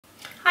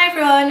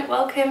everyone,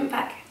 welcome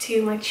back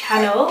to my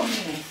channel.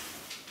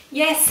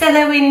 Yes,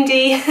 hello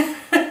Indy.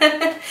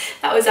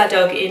 That was our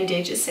dog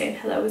Indy just saying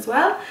hello as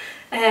well.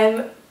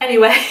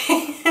 Anyway,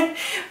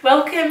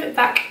 welcome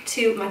back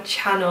to my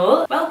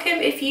channel. Welcome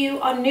if you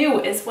are new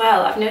as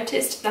well. I've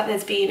noticed that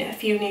there's been a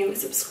few new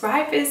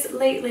subscribers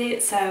lately,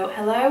 so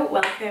hello,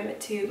 welcome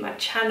to my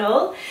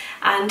channel.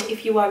 And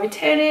if you are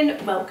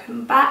returning,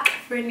 welcome back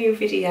for a new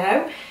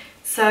video.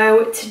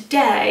 So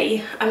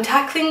today I'm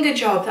tackling a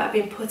job that I've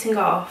been putting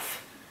off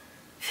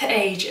for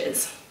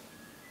ages.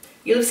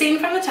 You'll have seen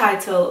from the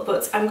title,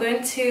 but I'm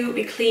going to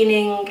be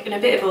cleaning and a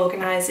bit of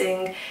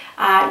organising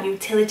our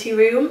utility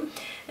room.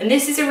 And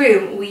this is a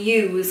room we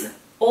use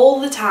all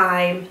the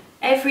time,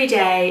 every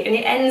day, and it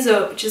ends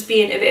up just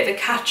being a bit of a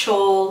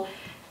catch-all.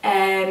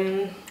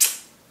 When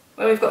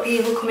we've got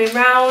people coming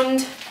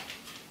round,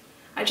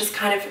 I just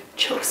kind of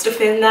chuck stuff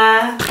in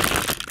there.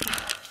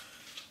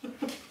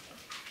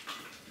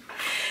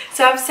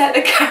 So I've set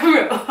the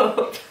camera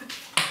up.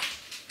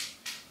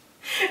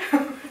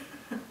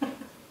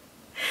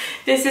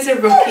 This is a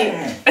rookie.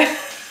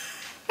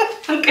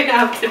 I'm gonna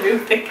have to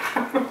move the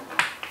camera.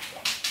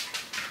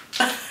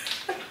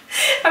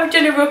 I've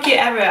done a rookie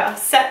error. I've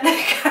set the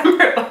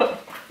camera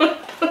up.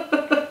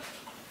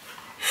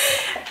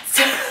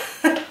 So,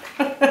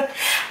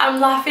 I'm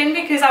laughing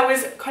because I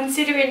was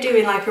considering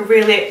doing like a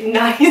really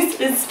nice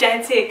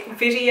aesthetic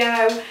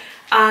video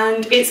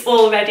and it's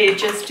already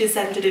just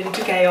descended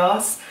into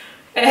chaos.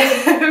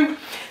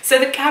 So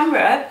the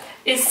camera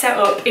is set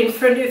up in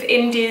front of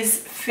Indy's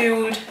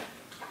food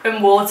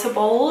and water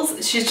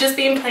bowls. She's just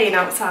been playing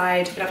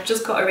outside and I've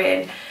just got her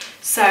in.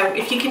 So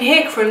if you can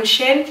hear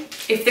crunching,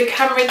 if the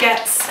camera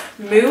gets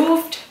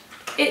moved,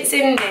 it's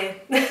Indy.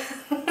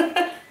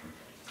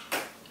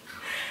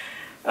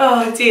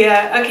 Oh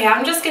dear. Okay,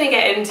 I'm just gonna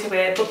get into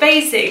it. But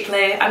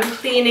basically, I'm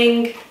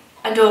cleaning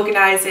and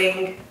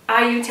organising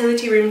our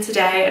utility room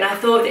today, and I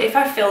thought that if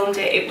I filmed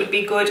it, it would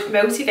be good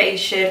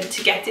motivation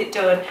to get it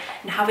done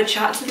and have a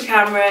chat to the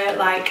camera.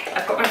 Like,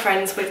 I've got my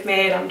friends with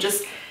me and I'm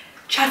just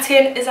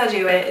chatting as I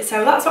do it.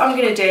 So that's what I'm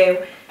gonna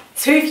do.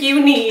 So if you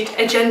need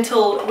a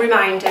gentle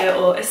reminder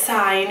or a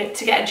sign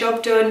to get a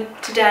job done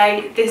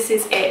today, this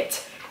is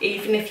it.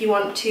 Even if you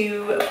want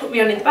to put me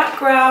on in the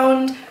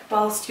background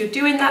whilst you're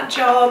doing that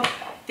job,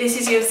 this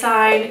is your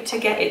sign to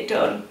get it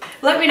done.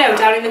 Let me know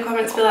down in the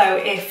comments below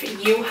if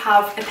you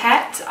have a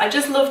pet. I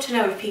just love to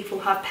know if people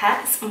have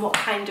pets and what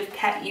kind of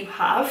pet you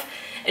have.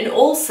 And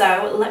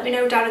also let me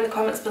know down in the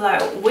comments below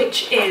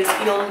which is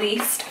your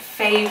least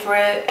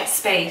favourite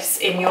space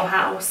in your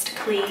house to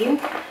clean.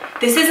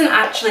 This isn't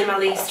actually my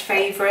least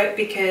favourite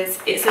because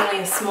it's only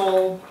a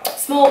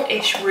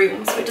small-ish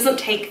room, so it doesn't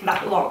take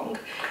that long.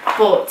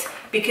 But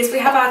because we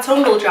have our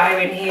tumble dryer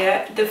in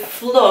here, the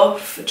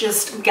fluff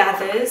just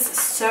gathers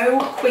so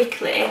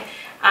quickly.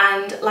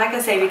 And like I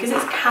say, because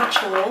it's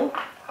catch-all,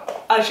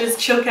 I just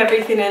chuck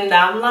everything in there.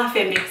 I'm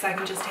laughing because I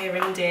can just hear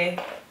Indy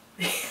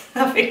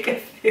having a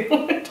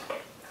food.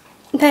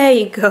 There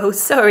you go.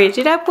 Sorry,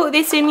 did I put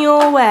this in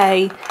your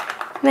way?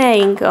 There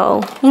you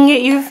go. You can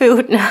get your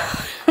food now.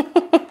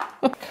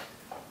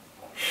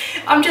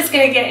 I'm just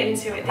going to get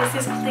into it. This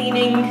is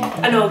cleaning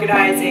and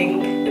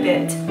organising a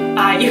bit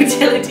our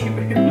utility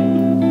room.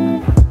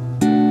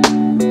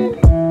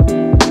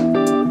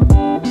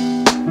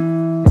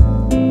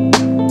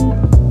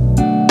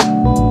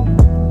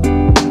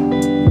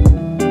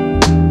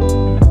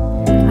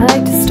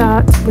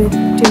 With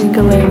doing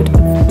a load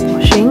of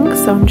washing,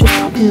 so I'm just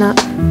popping that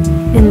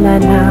in there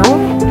now.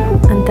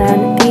 And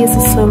then these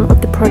are some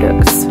of the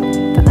products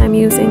that I'm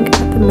using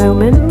at the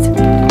moment,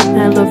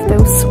 and I love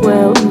those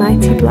Swirl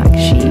Mighty Black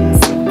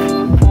Sheets.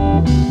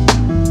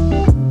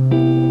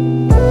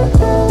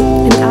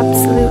 An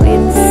absolutely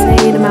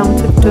insane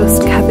amount of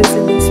dust gathers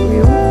in this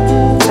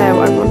room, so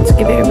I want to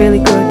give it a really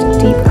good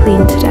deep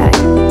clean today.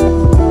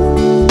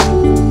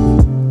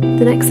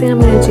 The next thing I'm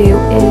going to do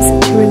is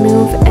to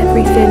remove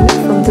everything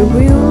from the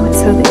room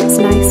so that it's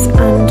nice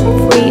and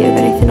free of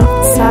anything off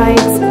the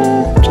sides,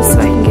 just so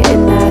I can get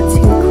in there to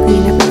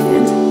clean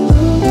everything.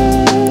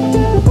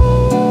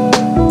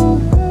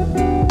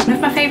 One of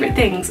my favourite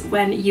things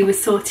when you are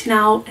sorting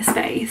out a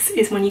space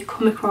is when you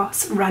come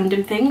across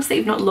random things that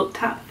you've not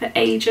looked at for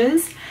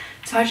ages.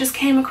 So I just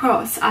came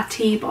across our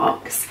tea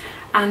box,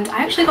 and I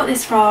actually got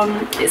this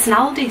from, it's an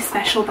Aldi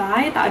special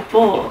buy that I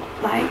bought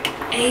like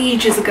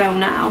ages ago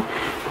now.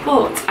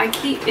 But I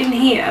keep in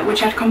here,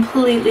 which I'd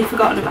completely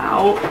forgotten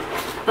about,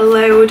 a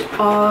load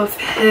of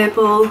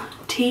herbal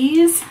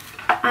teas.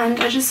 And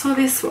I just saw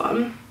this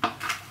one.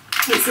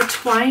 It's a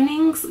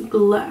Twinings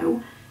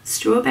Glow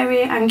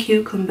Strawberry and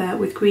Cucumber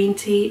with green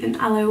tea and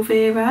aloe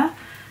vera.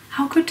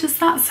 How good does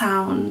that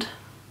sound?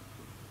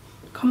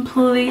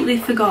 Completely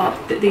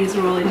forgot that these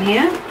are all in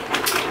here.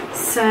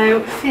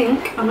 So I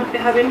think I might be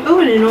having, oh,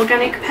 and an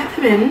organic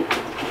peppermint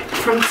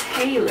from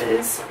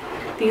Taylor's.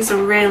 These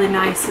are really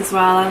nice as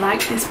well. I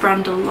like this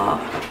brand a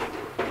lot.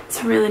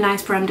 It's a really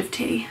nice brand of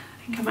tea.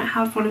 I think I might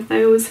have one of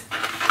those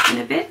in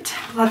a bit.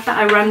 Glad that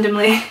I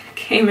randomly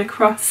came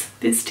across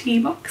this tea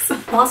box.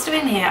 Whilst I'm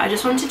in here, I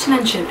just wanted to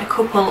mention a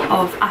couple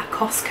of our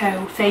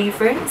Costco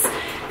favourites,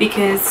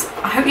 because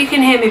I hope you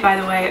can hear me, by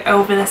the way,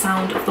 over the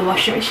sound of the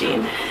washing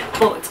machine.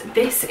 But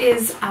this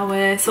is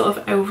our sort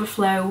of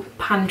overflow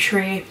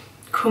pantry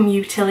cum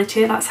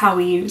utility, that's how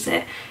we use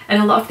it, and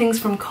a lot of things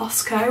from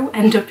Costco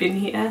end up in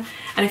here.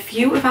 And a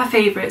few of our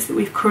favourites that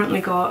we've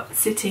currently got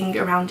sitting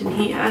around in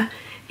here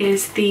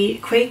is the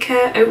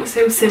Quaker Oat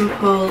So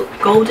Simple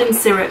golden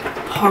syrup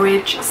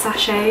porridge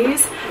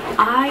sachets.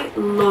 I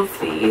love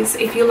these.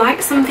 If you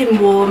like something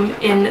warm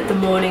in the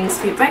mornings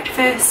for your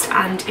breakfast,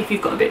 and if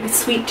you've got a bit of a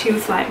sweet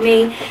tooth like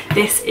me,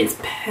 this is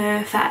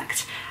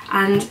perfect.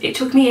 And it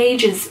took me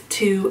ages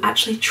to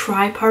actually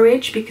try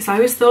porridge, because I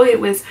always thought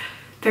it was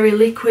very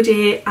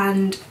liquidy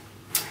and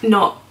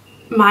not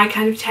my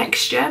kind of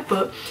texture,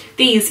 but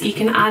these you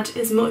can add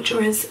as much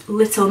or as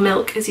little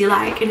milk as you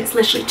like, and it's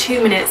literally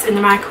 2 minutes in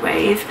the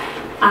microwave,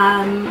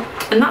 and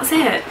that's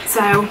it.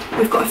 So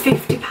we've got a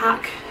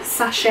 50-pack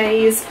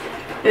sachets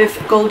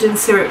of golden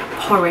syrup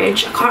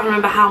porridge. I can't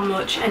remember how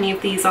much any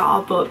of these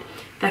are, but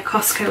they're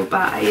Costco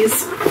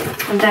buys.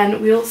 And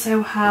then we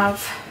also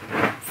have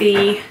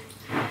the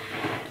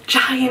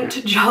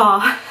giant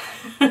jar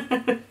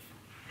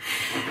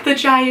the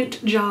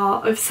giant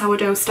jar of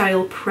sourdough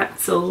style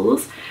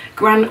pretzels.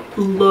 Gran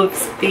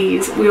loves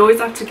these. We always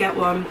have to get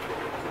one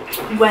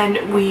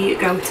when we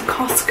go to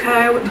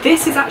Costco.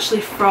 This is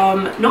actually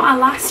from not our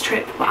last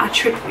trip, but our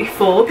trip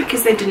before,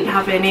 because they didn't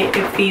have any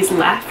of these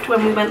left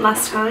when we went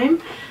last time.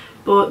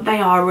 But they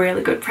are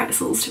really good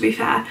pretzels, to be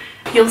fair.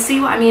 You'll see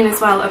what I mean as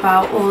well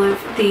about all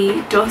of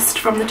the dust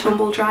from the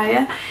tumble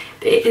dryer.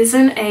 It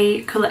isn't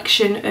a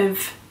collection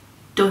of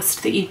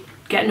dust that you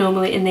get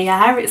normally in the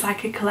air. It's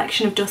like a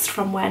collection of dust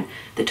from when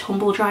the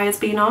tumble dryer's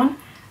been on.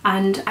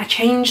 And I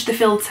change the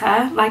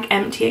filter, like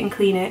empty it and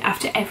clean it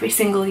after every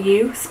single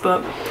use,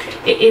 but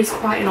it is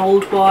quite an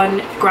old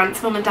one.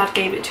 Grant's mum and dad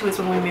gave it to us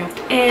when we moved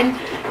in,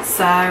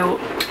 so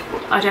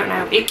I don't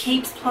know. It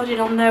keeps plodding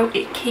on though,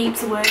 it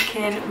keeps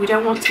working. We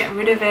don't want to get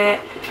rid of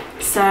it,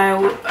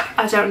 so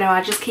I don't know.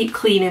 I just keep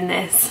cleaning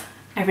this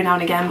every now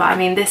and again, but I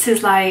mean, this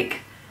is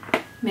like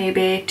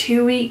maybe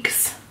 2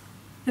 weeks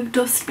of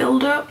dust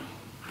build up.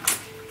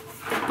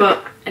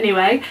 But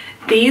anyway,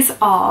 these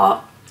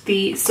are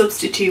the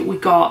substitute we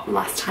got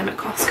last time at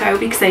Costco,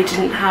 because they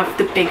didn't have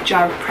the big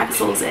jar of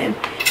pretzels in.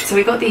 So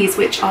we got these,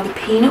 which are the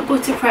peanut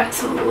butter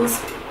pretzels.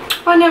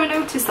 Oh, I never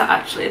noticed that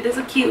actually. There's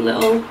a cute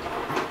little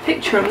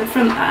picture on the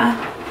front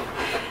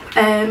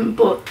there.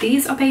 But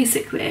these are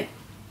basically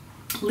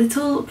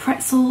little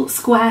pretzel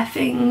square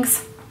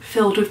things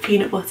filled with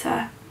peanut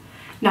butter.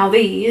 Now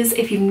these,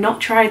 if you've not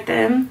tried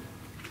them,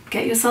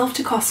 get yourself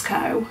to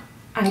Costco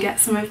and get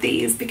some of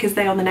these, because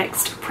they are the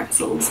next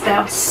pretzels. They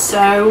are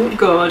so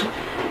good.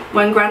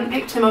 When Grant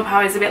picked them up,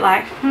 I was a bit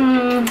like,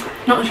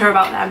 not sure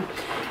about them.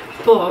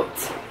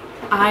 But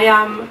I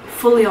am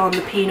fully on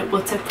the peanut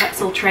butter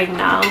pretzel train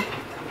now.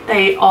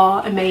 They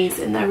are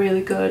amazing, they're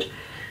really good.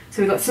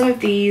 So we've got some of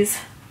these,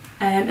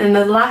 and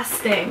the last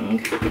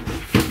thing,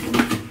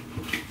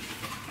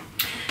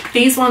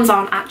 these ones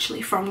aren't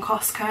actually from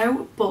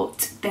Costco,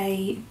 but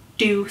they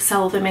do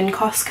sell them in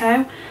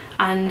Costco.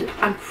 And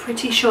I'm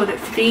pretty sure that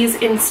for these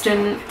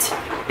instant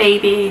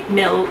baby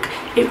milk,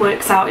 it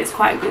works out, it's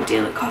quite a good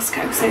deal at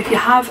Costco. So if you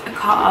have a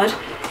card,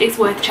 it's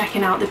worth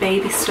checking out the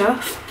baby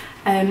stuff.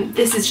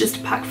 This is just a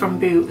pack from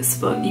Boots,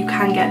 but you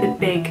can get the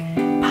big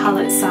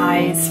pallet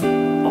size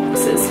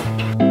boxes.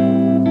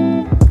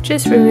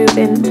 Just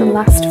removing the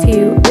last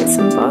few bits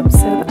and bobs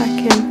so that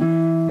I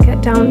can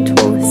get down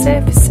to all the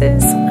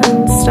surfaces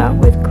and start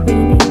with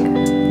cleaning.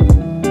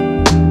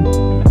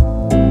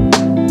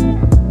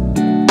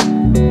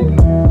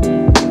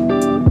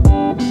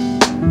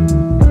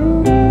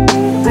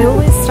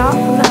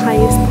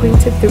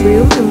 Point of the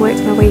room and work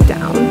my way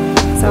down.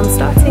 So I'm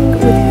starting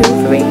with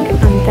hoovering,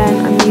 and then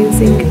I'm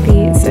using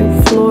the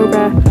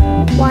Zoflora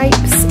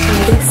wipes,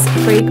 and this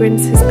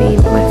fragrance has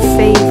been my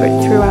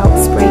favourite throughout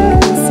spring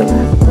and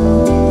summer.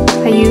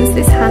 I use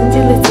this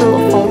handy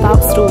little fold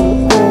out stool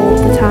all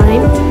the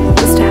time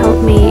just to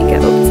help me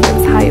get up to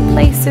those higher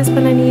places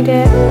when I need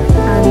it,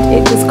 and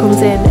it just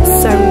comes in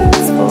so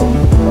useful.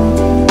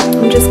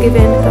 I'm just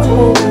giving the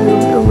whole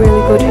room a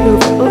really good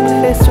hoover up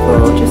first of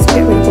all, just to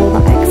get rid of all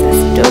that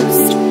excess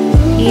dust.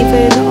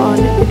 Even on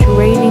the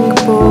draining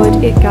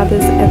board, it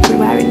gathers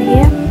everywhere in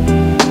here.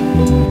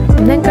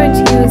 I'm then going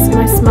to use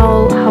my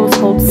small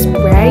household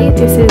spray.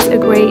 This is a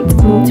great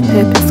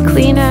multi-purpose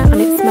cleaner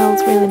and it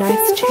smells really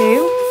nice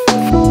too.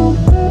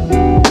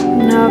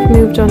 Now I've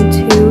moved on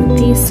to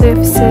these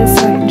surfaces,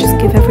 so I can just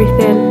give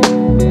everything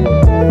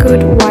a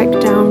good wipe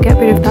down, get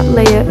rid of that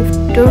layer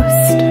of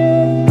dust.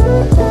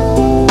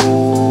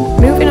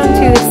 Moving on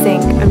to the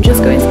sink, I'm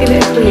just going to give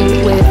it a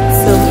clean with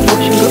some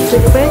washing up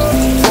liquid.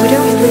 We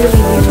don't really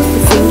use the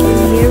sink in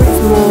here,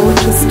 it's more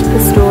just a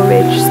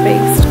storage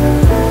space.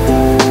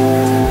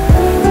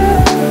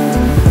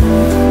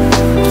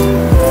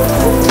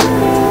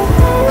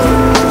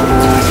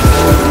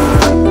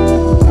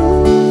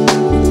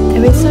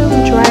 There is some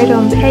dried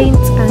on paint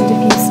and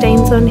a few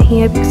stains on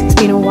here because it's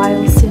been a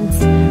while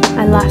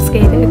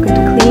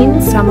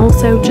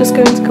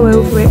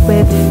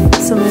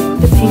some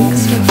of the pink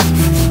stuff.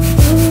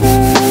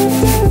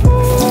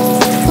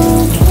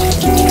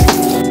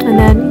 And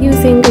then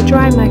using a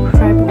dry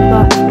microfiber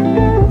cloth,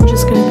 I'm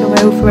just going to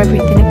go over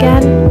everything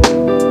again,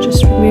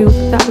 just remove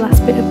that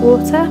last bit of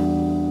water,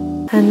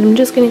 and I'm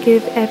just going to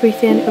give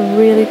everything a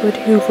really good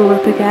hoover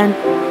up again,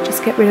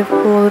 just get rid of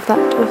all of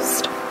that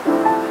dust.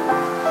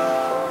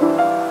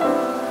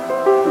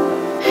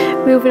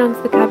 Moving on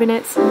to the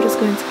cabinets, I'm just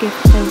going to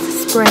give those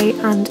a spray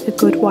and a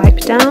good wipe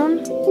down.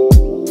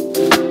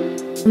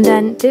 And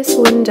then this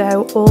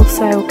window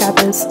also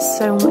gathers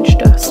so much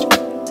dust,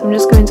 so I'm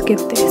just going to give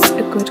this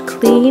a good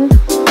clean.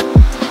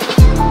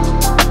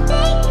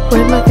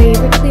 One of my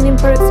favourite cleaning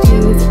products to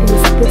use is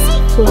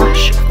this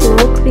Flash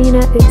floor cleaner.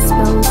 It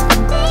smells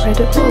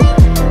incredible,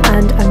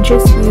 and I'm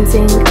just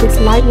using this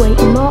lightweight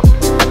mop.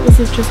 This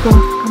is just one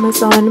off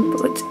Amazon,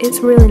 but it's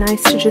really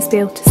nice to just be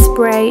able to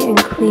spray and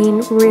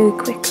clean really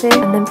quickly.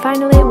 And then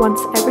finally, once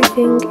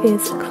everything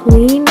is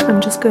clean, I'm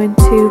just going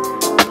to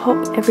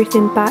pop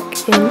everything back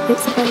in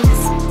its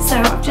place. So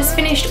I've just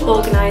finished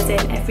organising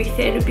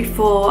everything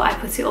before I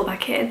put it all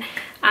back in,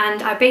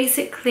 and I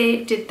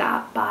basically did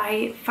that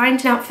by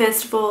finding out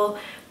first of all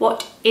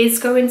what is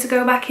going to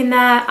go back in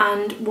there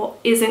and what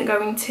isn't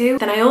going to.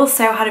 Then I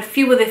also had a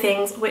few other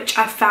things which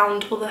I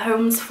found other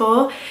homes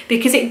for.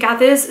 Because it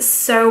gathers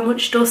so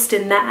much dust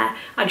in there,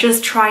 I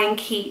just try and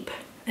keep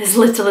as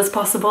little as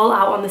possible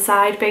out on the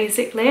side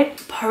basically.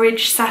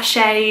 Porridge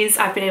sachets,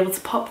 I've been able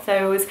to pop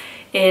those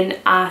in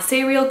our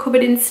cereal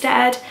cupboard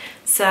instead.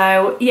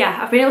 So yeah,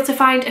 I've been able to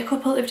find a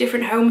couple of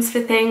different homes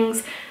for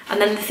things, and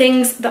then the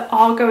things that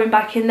are going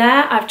back in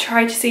there, I've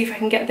tried to see if I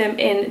can get them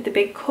in the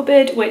big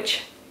cupboard,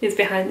 which is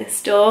behind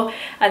this door.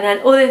 And then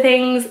other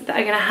things that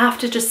are gonna have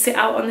to just sit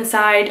out on the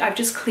side, I've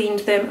just cleaned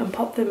them and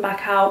popped them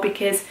back out,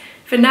 because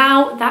for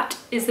now that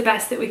is the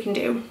best that we can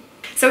do.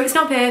 So it's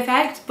not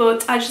perfect,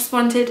 but I just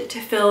wanted to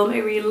film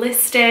a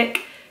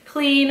realistic,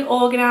 clean,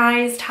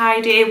 organised,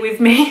 tidy with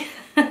me.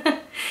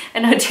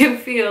 And I do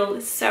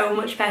feel so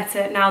much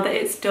better now that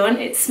it's done.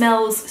 It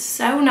smells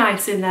so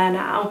nice in there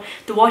now.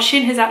 The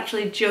washing has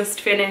actually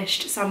just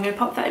finished, so I'm going to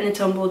pop that in the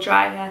tumble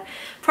dryer.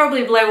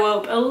 Probably blow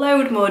up a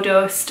load more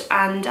dust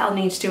and I'll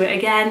need to do it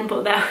again,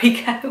 but there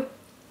we go.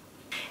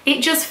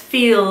 It just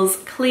feels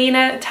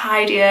cleaner,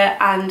 tidier,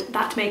 and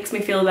that makes me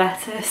feel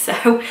better.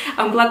 So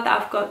I'm glad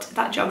that I've got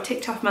that job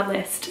ticked off my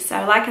list.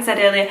 So like I said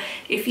earlier,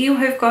 if you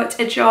have got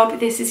a job,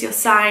 this is your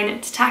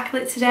sign to tackle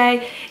it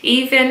today,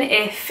 even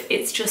if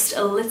it's just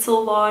a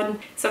little one.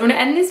 So I'm going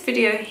to end this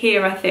video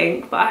here, I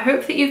think, but I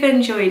hope that you've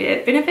enjoyed it.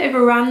 It's been a bit of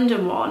a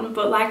random one,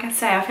 but like I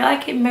say, I feel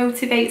like it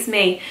motivates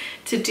me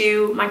to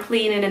do my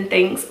cleaning and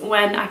things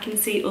when I can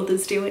see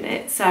others doing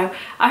it. So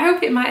I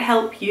hope it might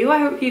help you. I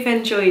hope you've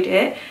enjoyed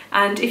it,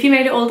 and if you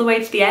made it all the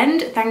way to the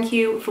end, thank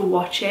you for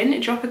watching.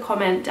 Drop a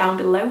comment down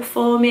below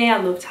for me.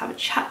 I'd love to have a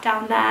chat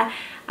down there,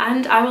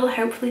 and I will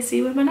hopefully see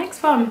you in my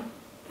next one.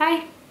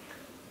 Bye.